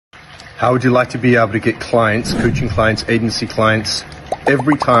How would you like to be able to get clients, coaching clients, agency clients,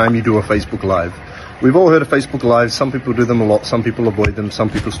 every time you do a Facebook Live? We've all heard of Facebook Live. Some people do them a lot. Some people avoid them. Some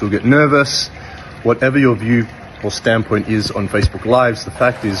people still get nervous. Whatever your view or standpoint is on Facebook Lives, the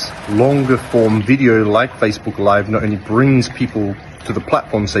fact is longer form video like Facebook Live not only brings people to the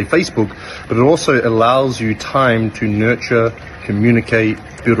platform, say Facebook, but it also allows you time to nurture, communicate,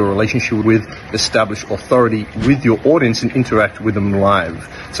 build a relationship with, establish authority with your audience and interact with them live.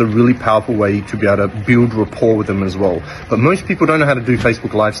 It's a really powerful way to be able to build rapport with them as well. But most people don't know how to do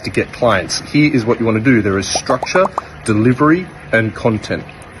Facebook Lives to get clients. Here is what you want to do. There is structure, delivery, and content.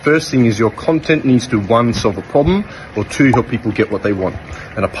 First thing is your content needs to, one, solve a problem, or two, help people get what they want.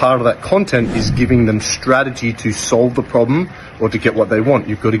 And a part of that content is giving them strategy to solve the problem or to get what they want.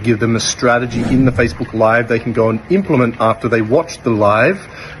 You've got to give them a strategy in the Facebook Live they can go and implement after they watch the live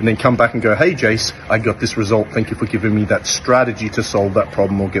and then come back and go, hey, Jace, I got this result. Thank you for giving me that strategy to solve that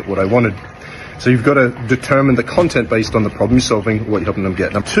problem or get what I wanted. So you've got to determine the content based on the problem you're solving, what you're helping them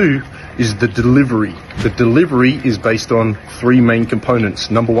get. Number two is the delivery. The delivery is based on three main components.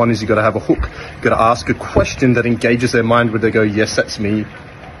 Number one is you've got to have a hook. You've got to ask a question that engages their mind where they go, yes, that's me.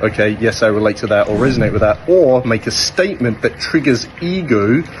 Okay, yes, I relate to that or resonate with that. Or make a statement that triggers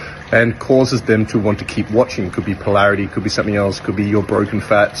ego and causes them to want to keep watching. Could be polarity, could be something else, could be you're broken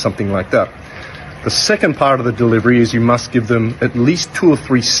fat, something like that. The second part of the delivery is you must give them at least 2 or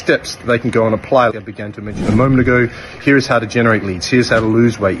 3 steps that they can go and apply. I began to mention a moment ago, here's how to generate leads, here's how to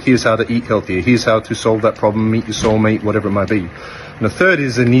lose weight, here's how to eat healthier, here's how to solve that problem, meet your soulmate, whatever it might be. And the third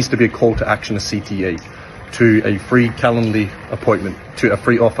is there needs to be a call to action, a CTA, to a free Calendly appointment, to a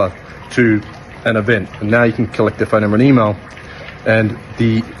free offer, to an event. And now you can collect their phone number and email. And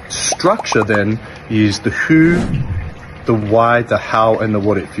the structure then is the who, the why, the how, and the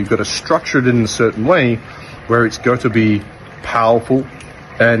what if. You've got to structure it in a certain way where it's going to be powerful,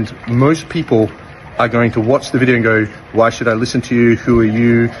 and most people are going to watch the video and go, why should I listen to you? Who are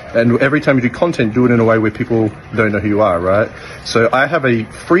you? And every time you do content, do it in a way where people don't know who you are, right? So I have a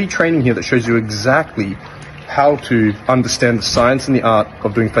free training here that shows you exactly how to understand the science and the art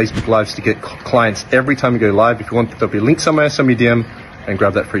of doing Facebook Lives to get clients every time you go live. If you want, there'll be a link somewhere, send me a DM and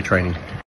grab that free training.